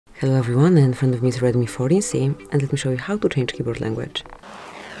Hello everyone, in front of me is Redmi 14C, and let me show you how to change keyboard language.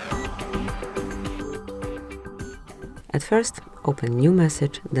 At first, open New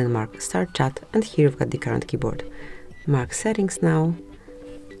Message, then mark Start Chat, and here you've got the current keyboard. Mark Settings now,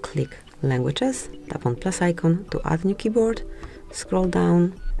 click Languages, tap on plus icon to add new keyboard, scroll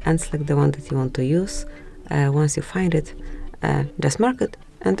down and select the one that you want to use. Once you find it, just mark it,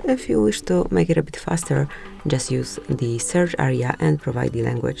 and if you wish to make it a bit faster, just use the search area and provide the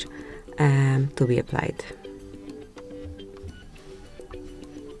language to be applied.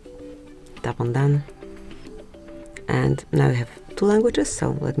 Tap on Done. And now you have two languages,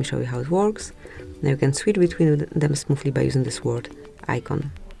 so let me show you how it works. Now you can switch between them smoothly by using this word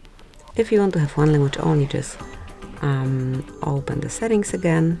icon. If you want to have one language only, just open the settings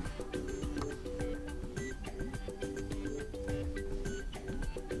again.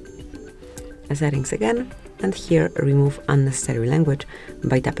 Settings again, and here remove unnecessary language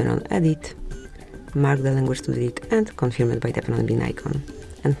by tapping on Edit, mark the language to delete and confirm it by tapping on bin icon.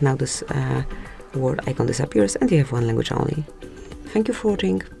 And now this word icon disappears and you have one language only. Thank you for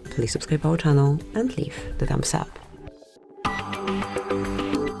watching, please subscribe our channel and leave the thumbs up.